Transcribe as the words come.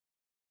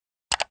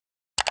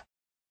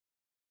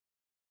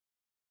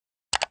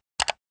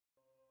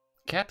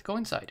Cat, go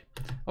inside.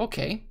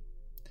 Okay.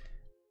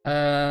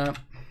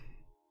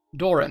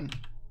 Doran,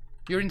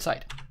 you're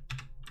inside.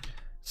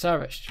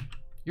 Savage,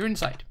 you're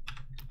inside.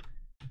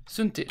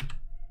 Suntil,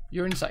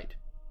 you're inside.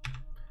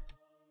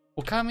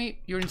 Okami,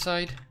 you're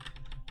inside.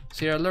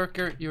 Sierra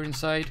Lurker, you're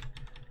inside.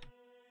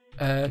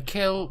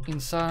 Kel,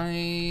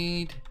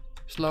 inside.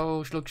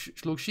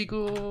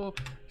 Slogshigo,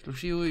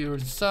 you're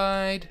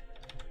inside.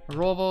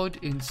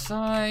 Rovod,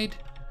 inside.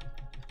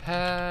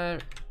 Per,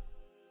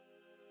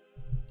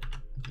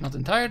 not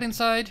entirely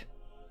inside.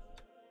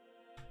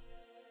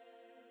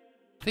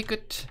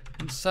 Thicket,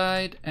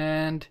 inside.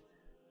 And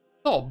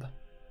Bob,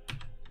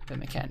 the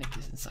mechanic,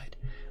 is inside.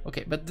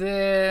 Okay, but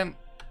the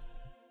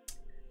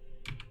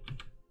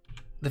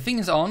thing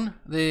is on.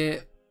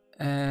 The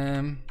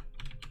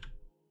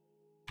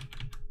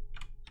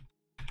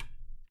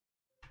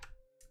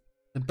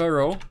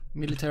burrow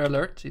military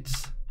alert.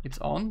 It's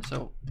on,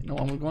 so no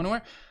one will go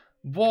anywhere.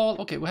 Wall.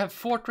 Okay, we have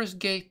fortress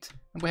gate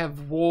and we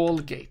have wall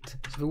gate.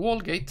 So the wall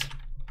gate,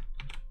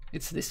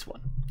 it's this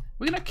one.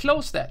 We're gonna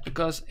close that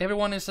because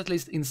everyone is at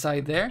least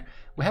inside there.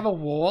 We have a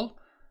wall,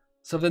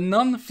 so the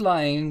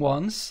non-flying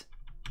ones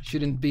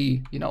shouldn't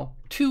be, you know,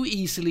 too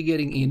easily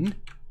getting in.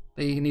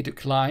 They need to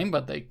climb,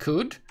 but they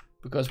could,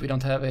 because we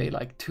don't have a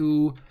like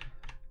two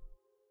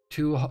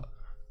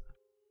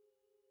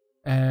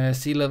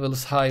sea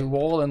levels high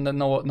wall and then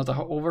not an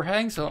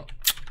overhang. So,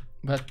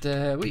 but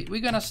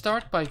we're gonna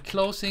start by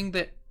closing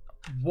the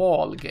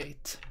wall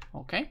gate.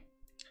 Okay.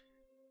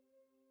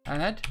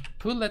 Add,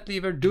 pull that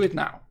lever, do it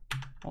now.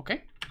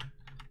 Okay.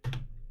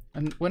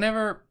 And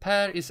whenever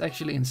Per is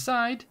actually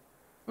inside,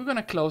 we're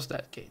gonna close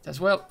that gate as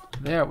well.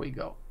 There we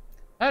go.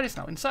 Per is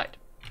now inside.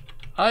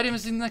 Item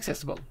is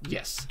inaccessible.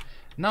 Yes.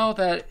 Now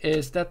that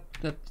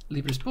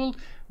lever is pulled,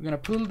 we're gonna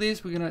pull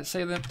this. We're gonna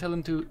say them, tell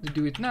them to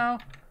do it now.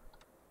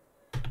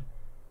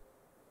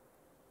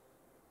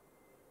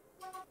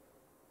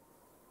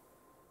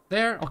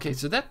 There. Okay,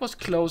 so that was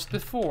closed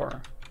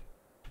before.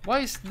 Why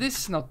is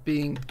this not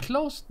being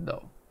closed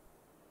though?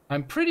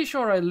 I'm pretty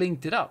sure I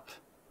linked it up.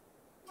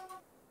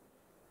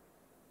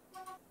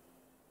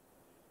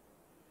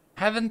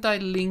 Haven't I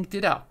linked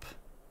it up?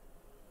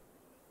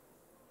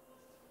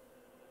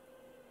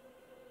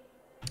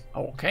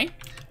 Okay,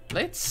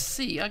 let's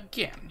see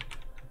again.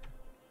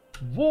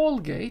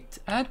 Wallgate,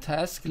 add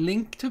task,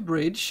 link to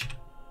bridge.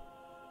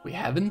 We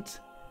haven't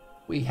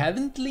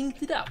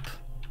linked it up.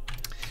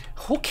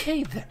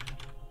 Okay then.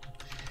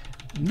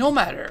 No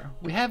matter,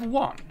 we have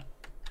one.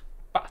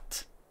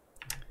 But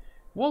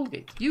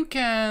Wallgate, you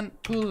can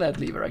pull that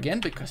lever again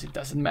because it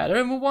doesn't matter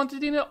and we want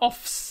it in an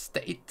off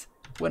state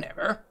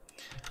whenever.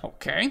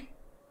 Okay.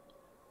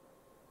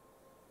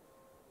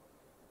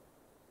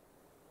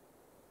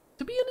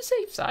 To be on the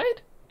safe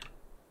side.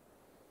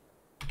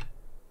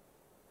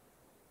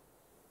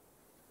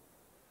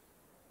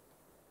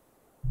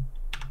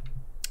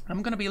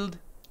 I'm gonna build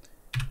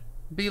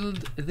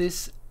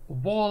this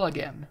wall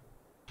again.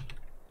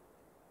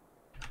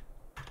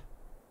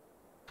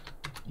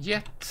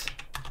 Yet,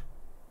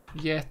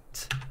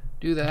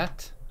 do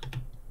that.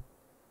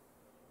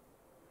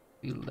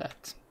 Build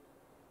that.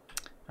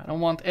 I don't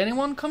want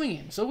anyone coming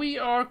in, so we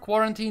are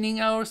quarantining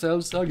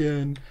ourselves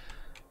again.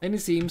 And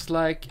it seems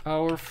like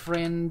our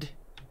friend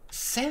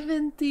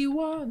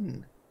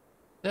 71.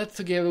 That's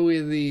together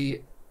with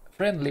the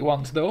friendly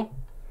ones, though.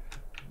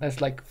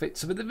 That's like,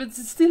 so, but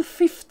it's still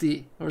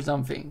 50 or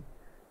something.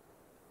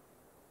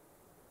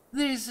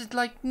 There's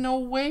like no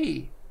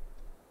way.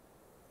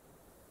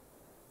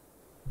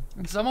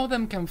 And some of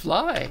them can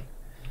fly.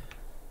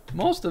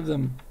 Most of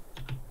them.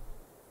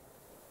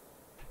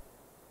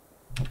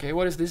 Okay,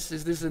 what is this?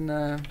 Is this an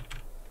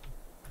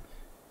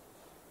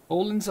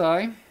hole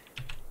inside?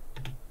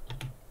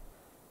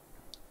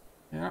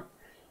 Yeah.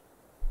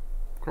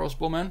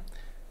 Crossbowman.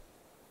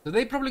 So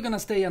they're probably gonna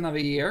stay another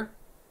year.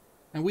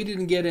 And we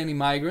didn't get any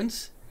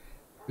migrants.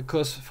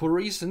 Because for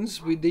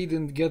reasons we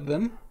didn't get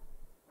them.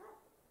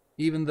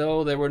 Even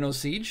though there were no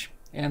siege.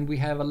 And we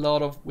have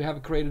we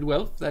have created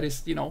wealth. That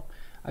is, you know,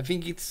 I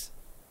think it's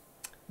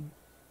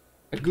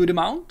a good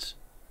amount.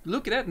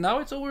 Look at that, now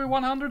it's over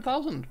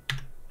 100,000.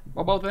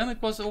 About then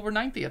it was over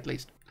 90 at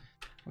least.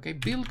 Okay,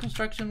 build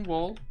construction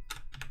wall.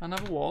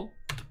 Another wall.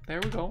 There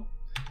we go.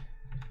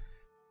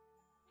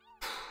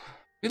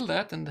 Build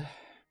that and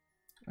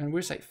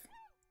we're safe.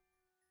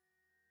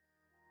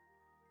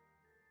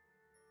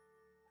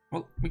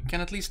 Well, we can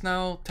at least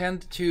now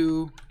tend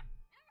to,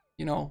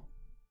 you know.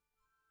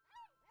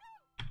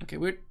 Okay,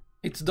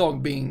 it's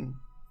dog being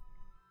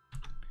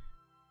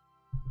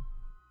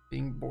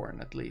born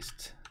at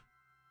least.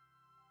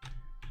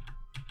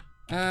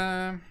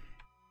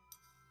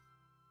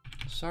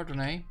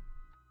 Chardonnay.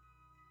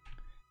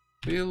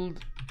 Build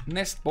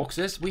nest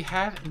boxes. We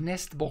have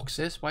nest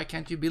boxes. Why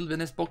can't you build the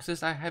nest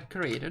boxes I have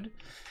created?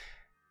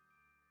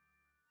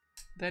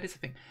 That is the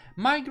thing.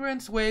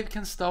 Migrants wave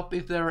can stop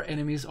if there are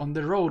enemies on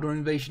the road or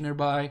invasion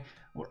nearby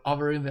or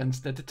other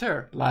events that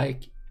deter.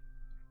 Like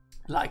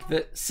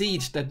the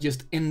siege that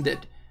just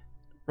ended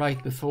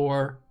right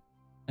before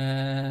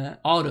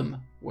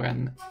autumn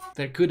when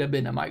there could have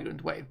been a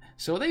migrant wave.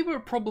 So they were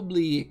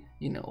probably,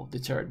 you know,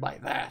 deterred by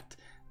that.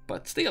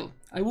 But still,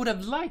 I would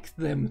have liked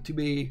them to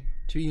be,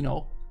 you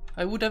know,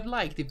 I would have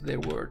liked if there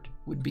would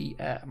be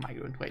a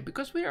migrant wave,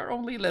 because we are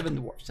only 11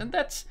 dwarfs, and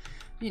that's,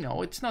 you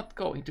know, it's not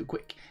going too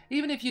quick.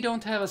 Even if you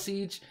don't have a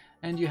siege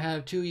and you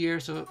have 2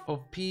 years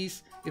of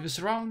peace, if the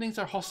surroundings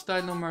are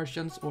hostile, no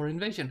merchants or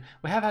invasion.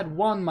 We have had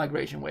one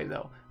migration wave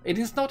though.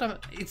 It's not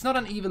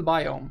an evil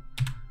biome,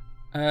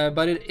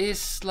 but it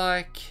is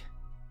like,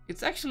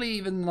 it's actually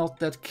even not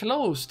that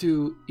close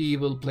to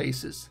evil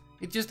places.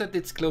 It's just that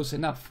it's close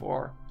enough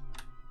for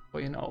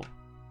you know,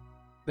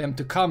 them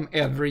to come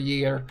every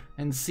year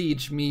and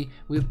siege me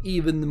with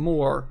even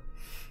more.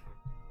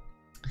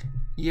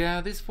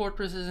 Yeah, this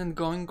fortress isn't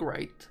going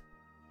great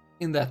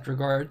in that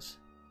regards.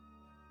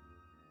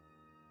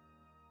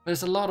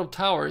 There's a lot of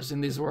towers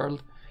in this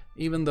world,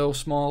 even though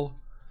small.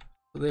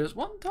 So there's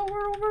one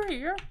tower over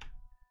here,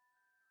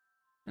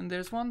 and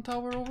there's one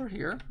tower over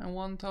here, and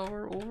one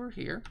tower over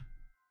here,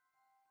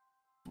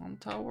 one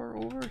tower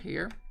over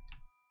here,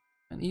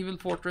 an evil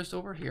fortress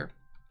over here,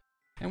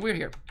 and we're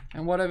here.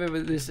 And whatever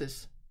this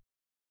is,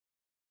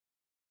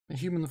 a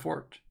human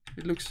fort.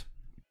 It looks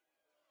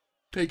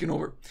taken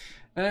over.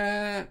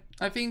 I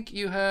think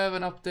you have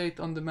an update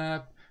on the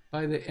map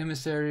by the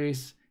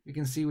emissaries. You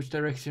can see which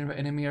direction the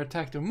enemy are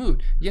attacked or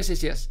moved. Yes.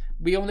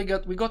 We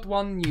got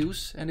one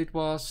news, and it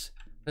was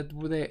that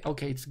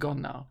okay, it's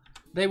gone now.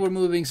 They were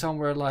moving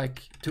somewhere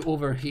like to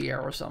over here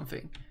or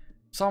something.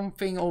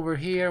 Something over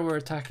here we're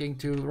attacking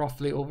to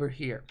roughly over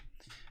here.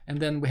 And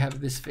then we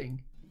have this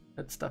thing.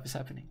 That stuff is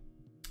happening.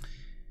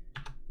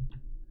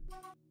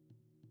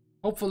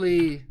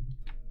 Hopefully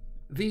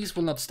these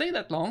will not stay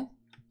that long.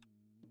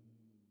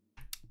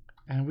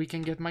 And we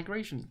can get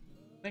migration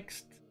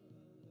next.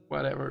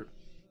 Whatever.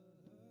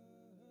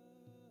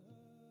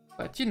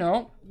 But you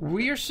know,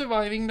 we're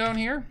surviving down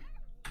here.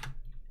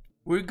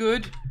 We're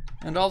good.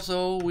 And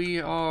also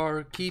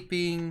we're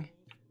keeping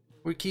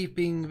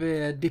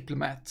the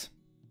diplomat.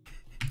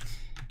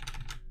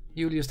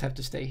 You'll just have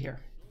to stay here.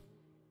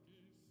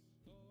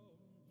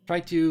 Try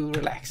to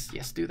relax.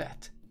 Yes, do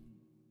that.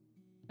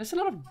 There's a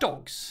lot of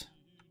dogs.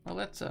 Well,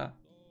 that's a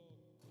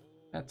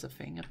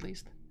thing at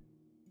least.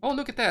 Oh,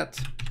 look at that.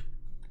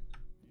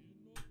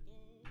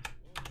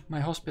 My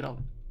hospital.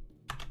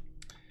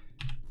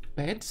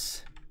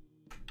 Beds.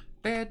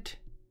 Bed.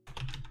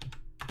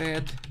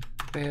 Bed.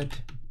 Bed.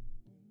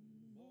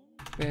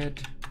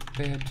 Bed.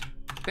 Bed.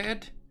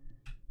 Bed.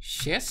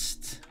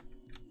 Chest.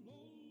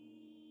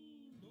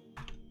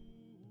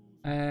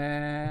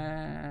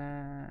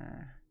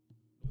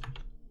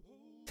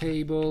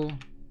 Table.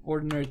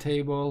 Ordinary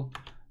table.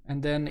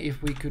 And then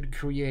if we could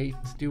create,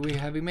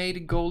 have we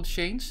made gold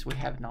chains? We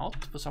have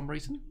not, for some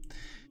reason.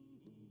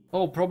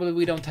 Oh, probably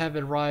we don't have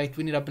it right.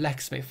 We need a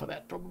blacksmith for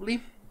that,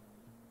 probably.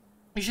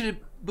 We should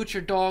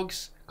butcher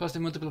dogs, because they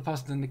multiply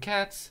faster than the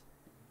cats.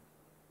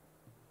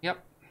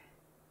 Yep.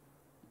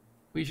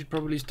 We should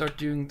probably start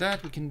doing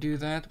that. We can do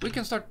that. We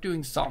can start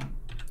doing some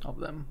of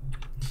them.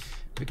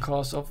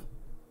 Because of,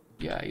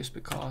 yeah, just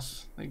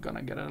because they're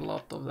gonna get a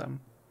lot of them.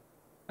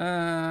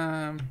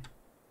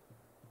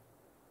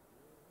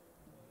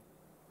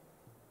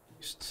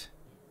 Just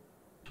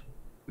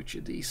which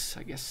of these,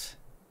 I guess.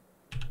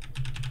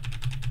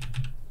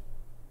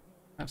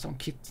 I have some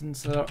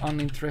kittens that are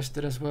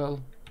uninterested as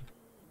well.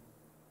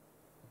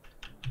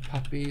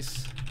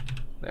 Puppies.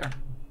 There.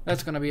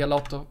 That's gonna be a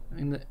lot of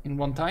in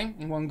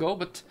one go,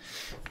 but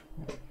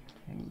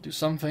we'll do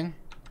something.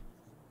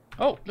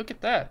 Oh, look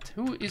at that.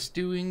 Who is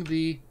doing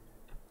the...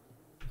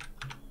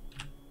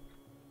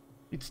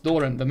 It's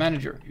Doran, the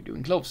manager. You're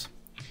doing close.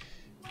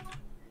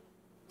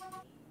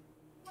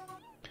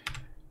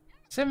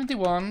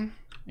 71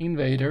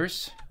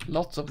 invaders,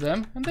 lots of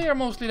them, and they are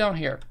mostly down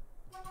here.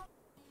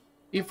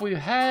 If we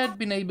had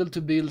been able to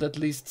build at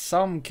least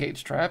some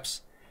cage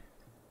traps,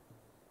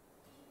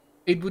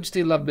 it would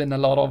still have been a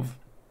lot of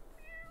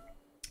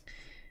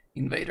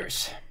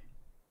invaders.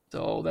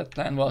 So that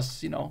plan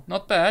was, you know,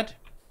 not bad.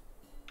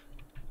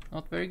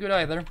 Not very good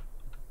either.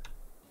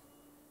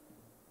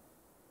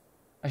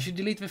 I should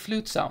delete the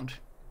flute sound.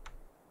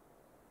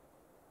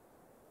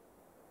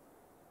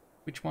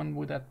 Which one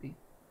would that be?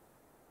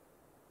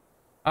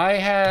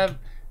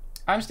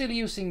 I'm still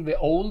using the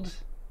old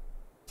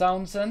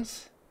sound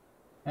sense,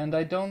 and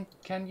I don't,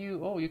 can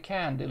you, oh, you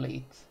can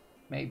delete,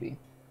 maybe.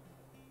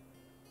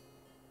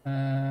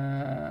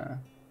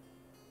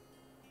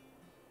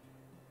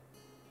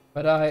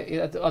 But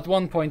at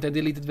one point I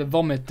deleted the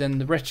vomit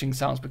and the retching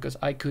sounds because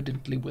I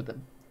couldn't live with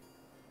them.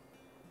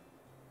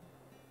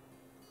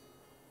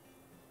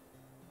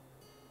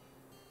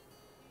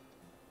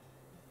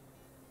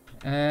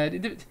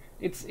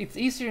 It's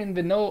easier in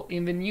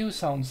the new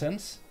sound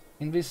sense.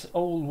 In this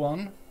old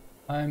one,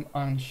 I'm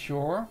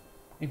unsure.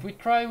 If we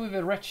try with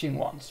the retching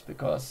ones,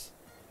 because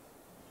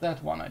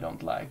that one I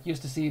don't like,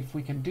 just to see if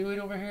we can do it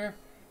over here.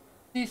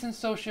 Decent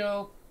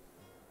social,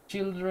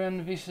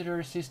 children, visitor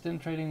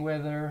assistant, trading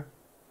weather,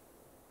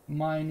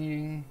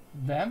 mining,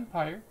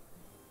 vampire,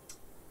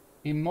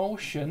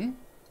 emotion,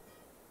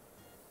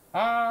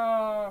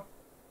 Ah!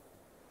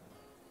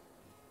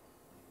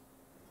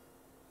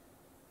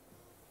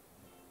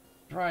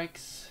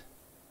 Strikes.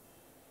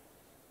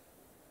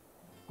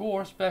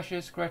 Gore,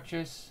 splashes,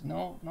 scratches.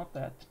 No, not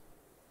that.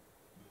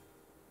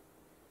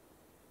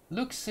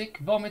 Looks sick,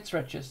 vomit,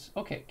 stretches.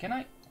 Okay, can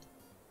I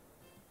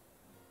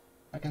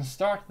can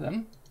start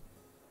them.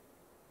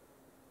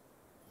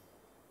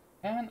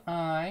 Can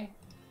I?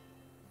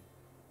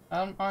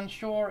 I'm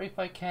unsure if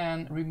I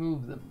can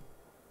remove them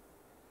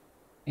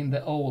in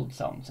the old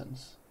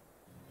sentence,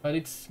 but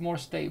it's more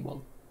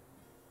stable.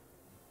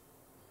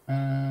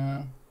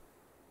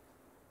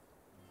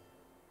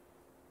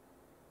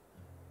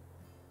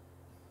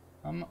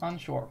 I'm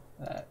unsure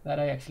that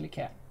I actually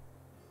can.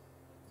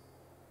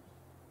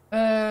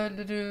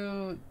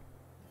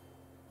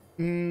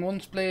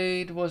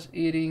 Moonsblade was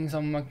eating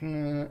some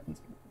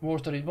war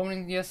started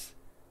bombing. Yes.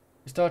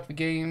 Start the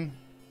game.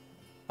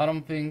 I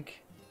don't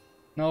think.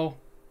 No.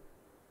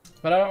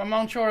 But I'm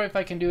unsure if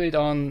I can do it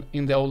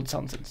in the old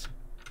sentence.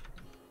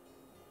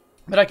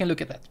 But I can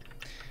look at that.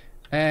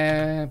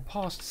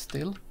 Past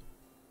still.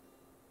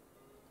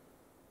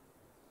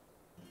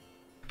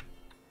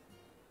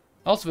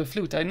 Also the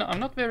flute. I'm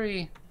not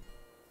very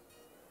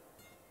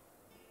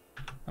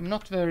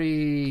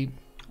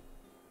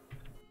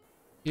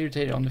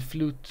irritated on the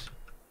flute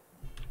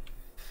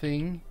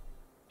thing.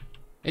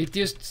 It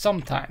just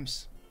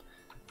sometimes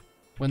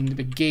when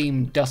the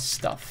game does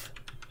stuff,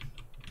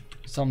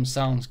 some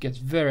sounds get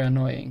very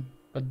annoying,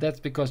 but that's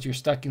because you're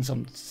stuck in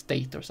some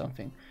state or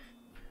something.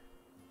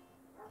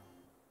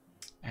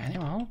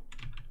 Anyway.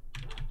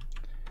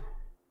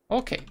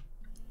 Okay.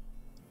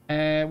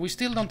 We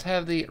still don't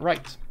have the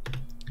right.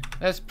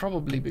 That's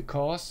probably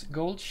because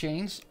gold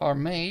chains are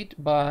made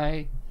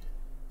by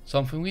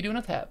something we do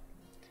not have.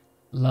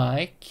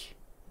 Like,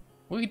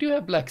 we do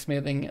have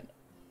blacksmithing.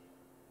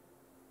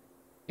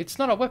 It's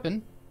not a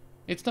weapon.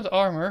 It's not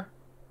armor.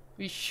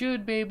 We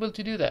should be able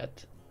to do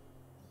that.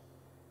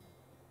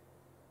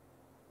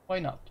 Why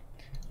not?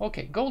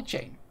 Okay, gold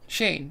chain.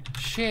 Chain.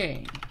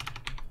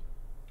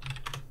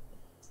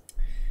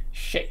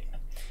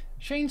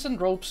 Chains and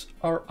ropes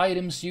are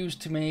items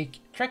used to make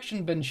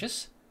traction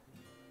benches,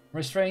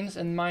 restraints,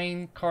 and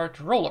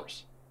minecart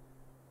rollers.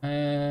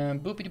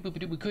 Boopity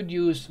boopity. We could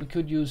use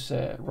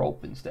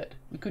rope instead.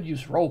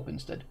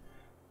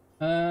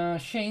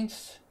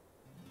 Chains.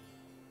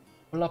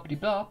 Bloppity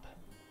blop.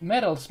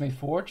 Metalsmith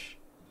forge.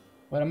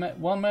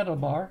 One metal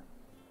bar.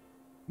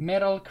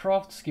 Metal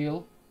craft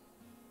skill.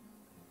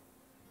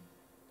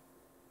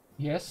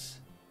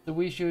 Yes. So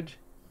we should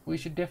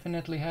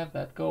definitely have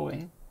that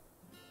going.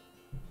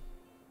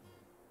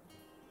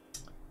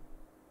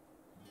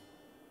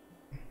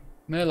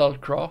 Metal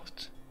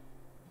craft.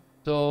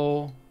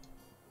 So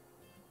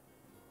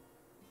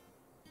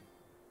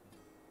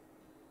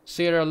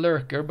Sarah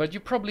Lurker, but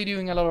you're probably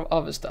doing a lot of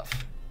other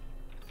stuff.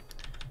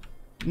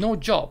 No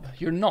job,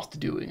 you're not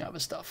doing other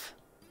stuff.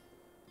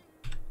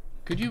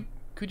 Could you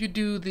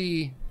do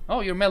the... Oh,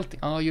 you're melting.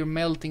 Oh, you're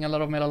melting a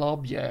lot of metal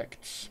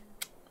objects.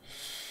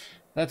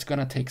 That's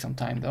gonna take some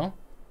time though.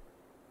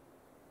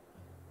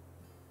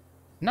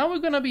 Now we're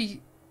gonna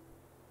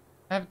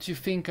have to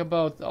think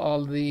about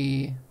all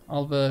the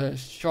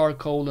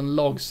charcoal and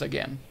logs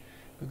again,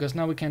 because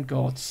now we can't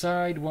go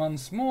outside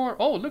once more.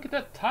 Oh, look at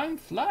that, time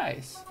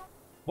flies.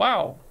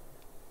 Wow.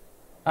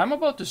 I'm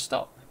about to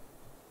stop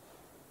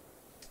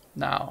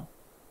now.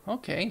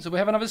 Okay, so we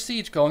have another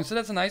siege going, so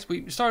that's nice.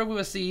 We started with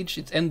a siege,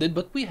 it's ended,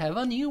 but we have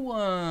a new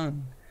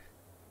one.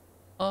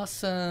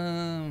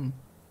 Awesome.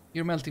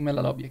 You're melting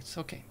metal objects.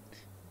 Okay.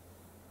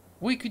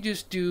 We could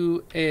just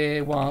do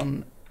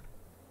one.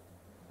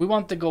 We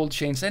want the gold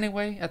chains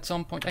anyway at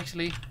some point.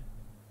 Actually,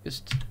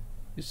 just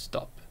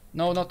stop.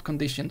 No, not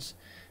conditions.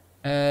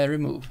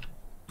 Remove.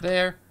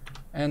 There.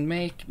 And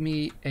make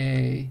me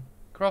a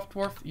craft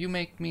dwarf. You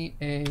make me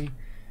a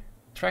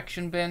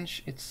traction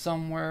bench. It's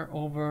somewhere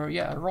over.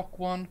 Yeah, a rock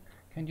one.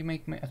 Can you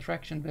make me a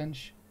traction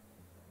bench?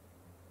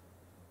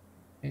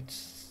 It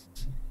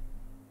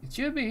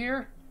should be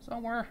here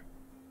somewhere.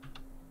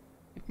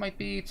 It might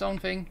be its own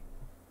thing.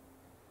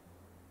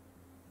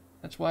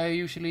 That's why I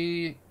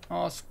usually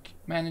ask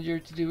manager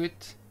to do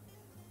it.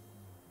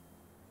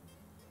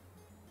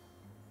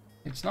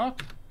 It's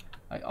not.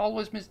 I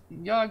always miss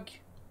Yug.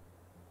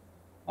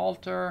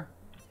 Altar.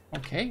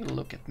 Okay,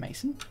 look at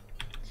Mason.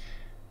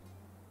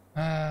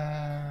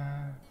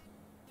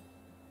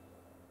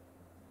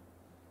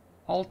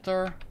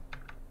 Altar.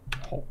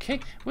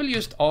 Okay, we'll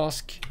just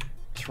ask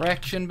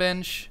traction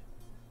bench.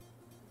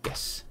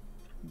 Yes,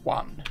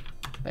 1.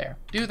 There.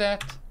 Do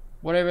that.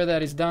 Whatever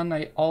that is done,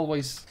 I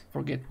always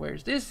forget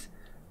where's this,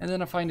 and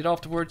then I find it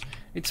afterwards.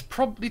 It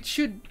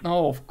should.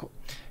 No, of course.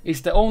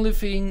 It's the only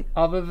thing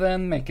other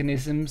than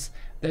mechanisms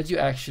that you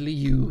actually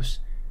use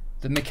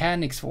the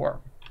mechanics for.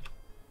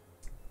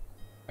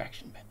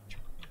 Traction bench.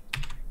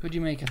 Could you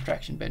make a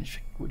traction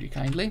bench? Would you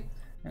kindly?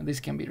 And this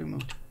can be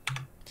removed.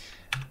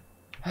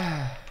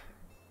 The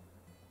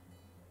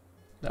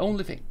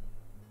only thing.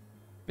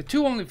 The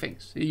two only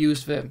things you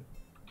use the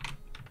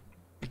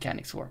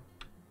mechanics for.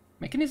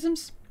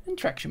 Mechanisms? and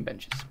traction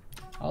benches.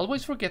 I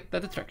always forget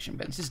that the traction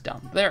bench is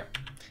down there,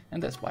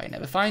 and that's why I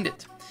never find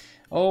it.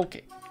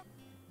 Okay.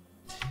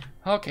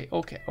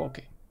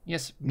 Okay.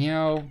 Yes,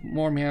 meow,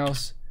 more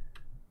meows.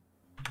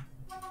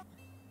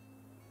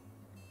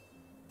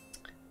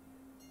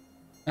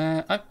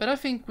 But I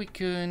think we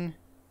can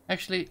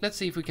actually, let's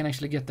see if we can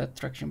actually get that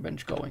traction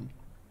bench going.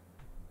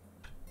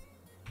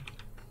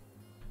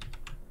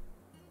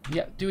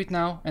 Yeah, do it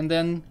now, and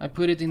then I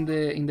put it in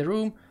the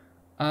room.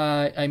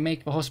 I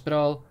make the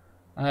hospital.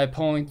 I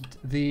appoint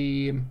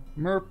the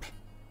MERP,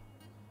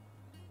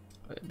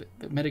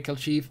 the medical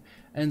chief,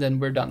 and then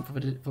we're done for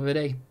the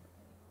day.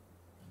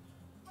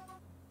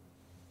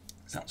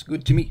 Sounds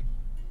good to me.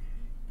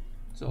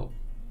 So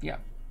yeah,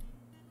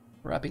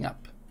 wrapping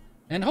up,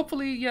 and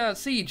hopefully, yeah,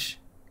 siege.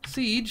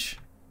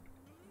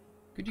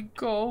 Could you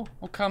go?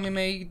 Okami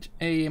made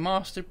a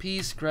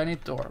masterpiece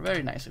granite door.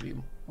 Very nice of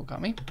you,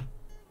 Okami.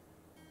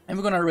 And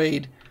we're gonna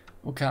raid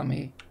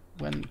Okami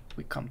when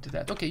we come to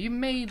that. Okay, you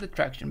made the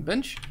traction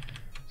bench.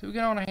 So we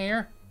go on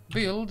here,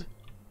 build,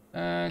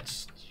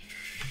 it's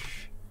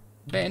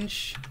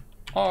bench,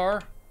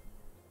 R,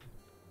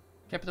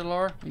 capital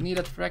R. We need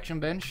a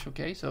traction bench.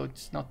 Okay, so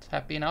it's not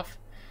happy enough.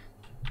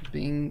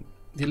 Being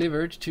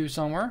delivered to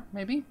somewhere,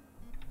 maybe?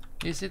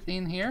 Is it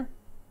in here?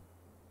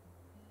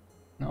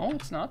 No,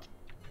 it's not.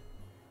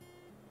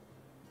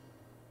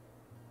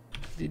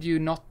 Did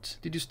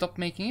you stop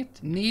making it?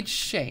 Need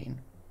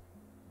chain.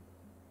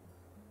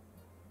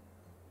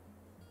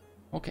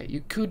 Okay,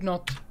 you could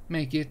not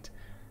make it.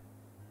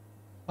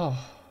 Oh.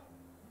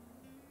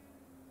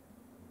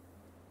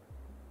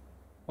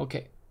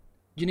 Okay,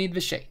 you need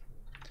the chain.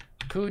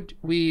 Could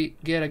we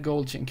get a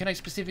gold chain? Can I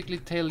specifically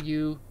tell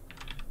you?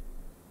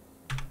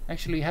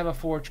 Actually, have a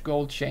forged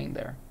gold chain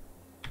there.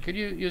 Could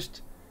you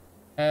just?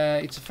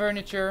 It's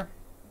furniture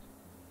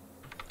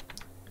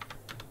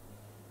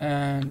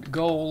and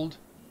gold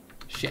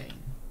chain,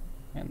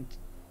 and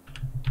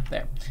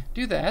there.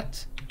 Do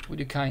that. Would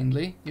you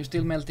kindly? You're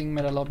still melting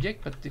metal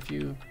object, but if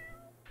you...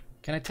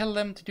 Can I tell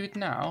them to do it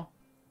now?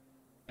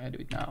 I do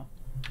it now.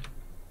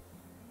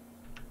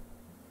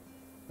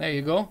 There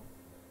you go.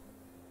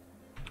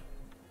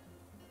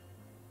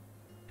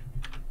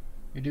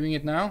 You're doing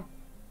it now?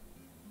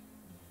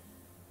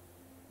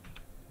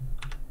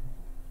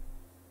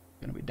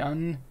 Gonna be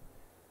done.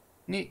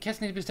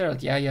 Cats need to be sterile.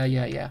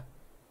 Yeah.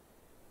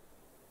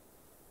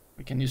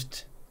 We can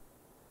just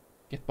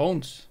get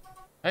bones.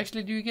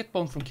 Actually, do you get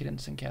bones from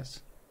kittens and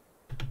cats?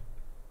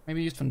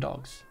 Maybe used from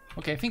dogs.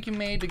 Okay, I think you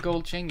made the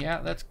gold chain.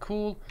 Yeah, that's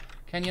cool.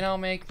 Can you now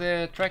make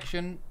the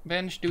traction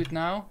bench? Do it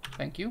now.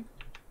 Thank you.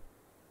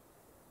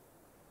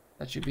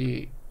 That should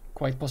be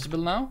quite possible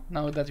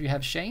now that we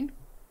have Shane.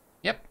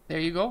 Yep, there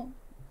you go.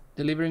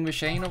 Delivering the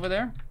Shane over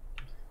there.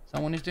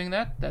 Someone is doing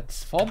that.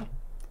 That's Fob,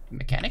 the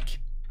mechanic.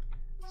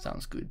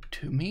 Sounds good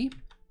to me.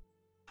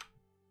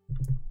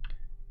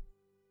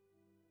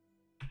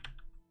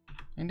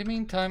 In the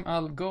meantime,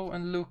 I'll go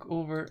and look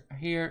over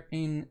here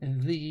in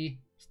the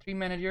stream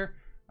manager.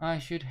 I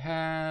should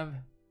have...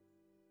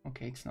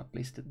 Okay, it's not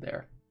listed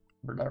there.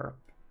 Blurb.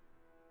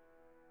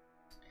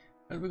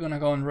 But we're gonna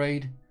go and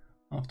raid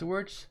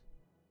afterwards.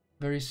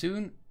 Very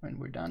soon, when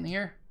we're done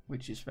here.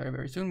 Which is very,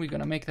 very soon. We're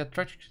gonna make that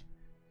track.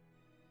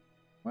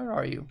 Where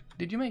are you?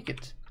 Did you make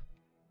it?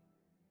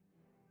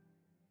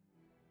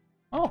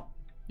 Oh,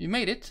 you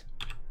made it.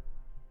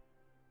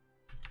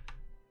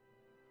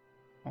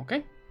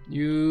 Okay.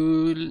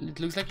 It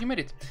looks like you made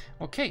it.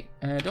 Okay,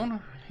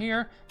 down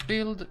here,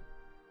 build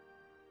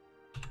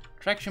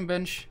traction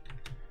bench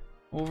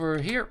over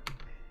here.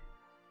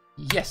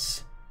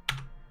 Yes.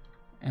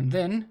 And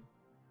then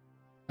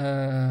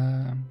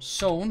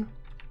zone.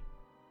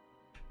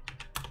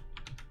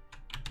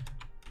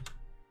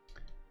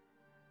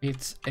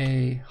 It's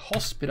a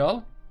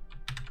hospital.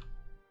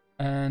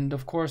 And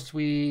of course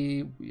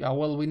we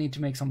need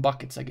to make some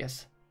buckets, I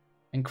guess.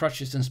 And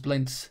crutches and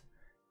splints.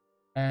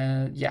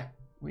 Yeah.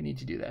 We need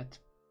to do that.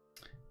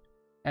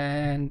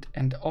 And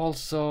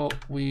also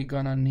we're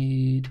gonna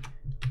need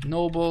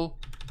Noble.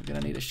 We're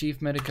gonna need a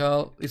Chief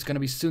Medical. It's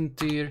gonna be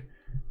Suntir.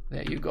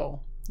 There you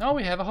go. Now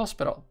we have a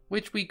hospital,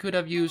 which we could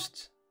have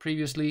used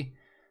previously.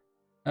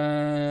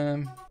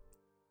 Yeah,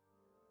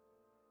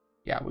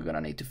 we're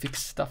gonna need to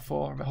fix stuff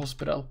for the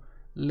hospital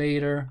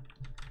later.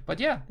 But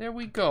yeah, there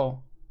we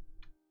go.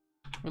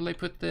 Will they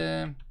put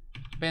the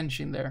bench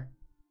in there?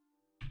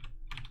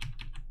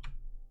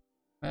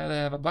 They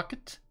have a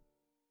bucket.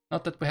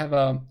 Not that we have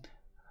a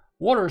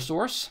water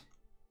source.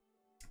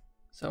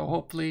 So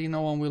hopefully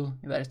no one will...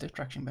 There's the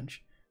traction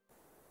bench.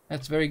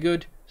 That's very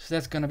good. So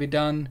that's gonna be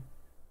done.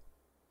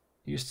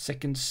 Just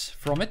seconds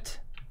from it.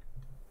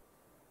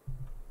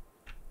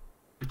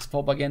 It's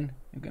Fob again.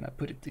 You're gonna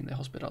put it in the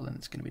hospital and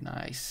it's gonna be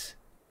nice.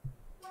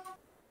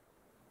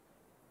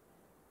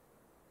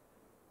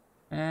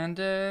 And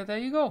there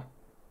you go.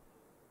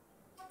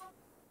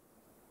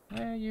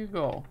 There you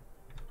go.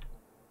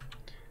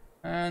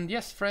 And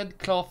yes, thread,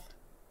 cloth,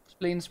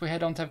 splints. We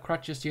don't have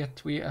crutches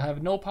yet. We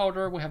have no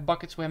powder. We have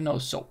buckets. We have no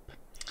soap.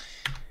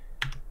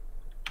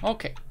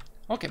 Okay.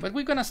 Okay, but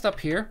we're gonna stop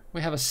here.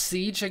 We have a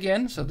siege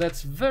again, so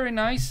that's very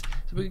nice.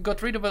 So we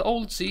got rid of an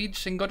old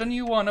siege and got a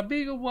new one, a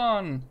bigger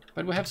one.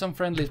 But we have some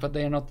friendlies, but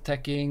they are not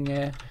attacking.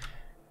 They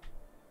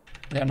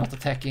are not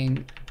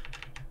attacking.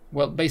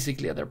 Well,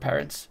 basically their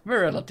parents.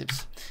 We're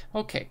relatives.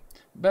 Okay,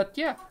 but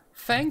yeah,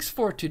 thanks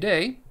for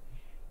today.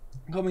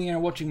 Coming here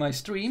and watching my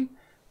stream.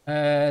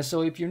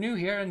 So if you're new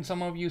here, and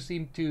some of you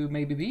seem to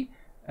maybe be,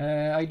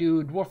 I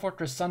do Dwarf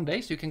Fortress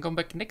Sundays. You can come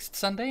back next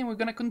Sunday and we're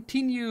gonna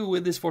continue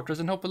with this fortress,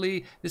 and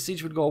hopefully the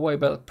siege will go away,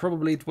 but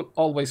probably it will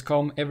always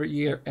come every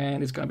year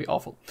and it's gonna be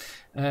awful.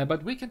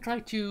 But we can try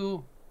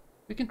to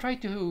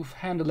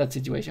handle that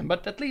situation,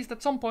 but at least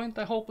at some point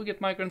I hope we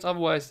get migrants,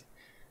 otherwise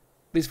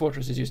this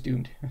fortress is just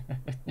doomed.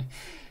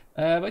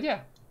 But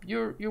yeah,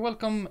 you're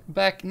welcome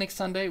back next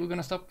Sunday. We're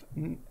gonna stop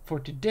for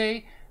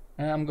today.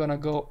 I'm gonna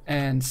go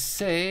and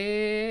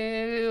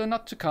say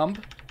not to come.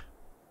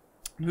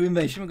 New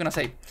invasion, we're gonna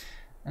say,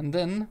 and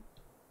then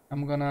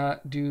I'm gonna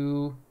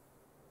do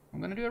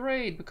a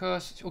raid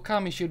because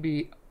Okami should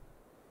be,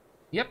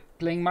 yep,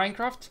 playing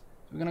Minecraft.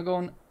 We're gonna go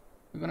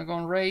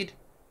on raid,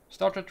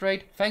 start that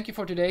raid. Thank you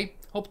for today.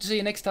 Hope to see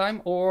you next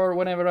time or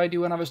whenever I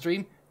do another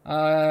stream.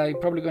 I'm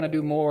probably gonna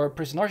do more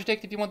Prison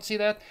Architect if you want to see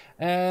that,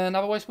 and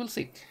otherwise we'll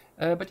see.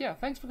 But yeah,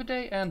 thanks for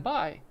today and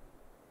bye.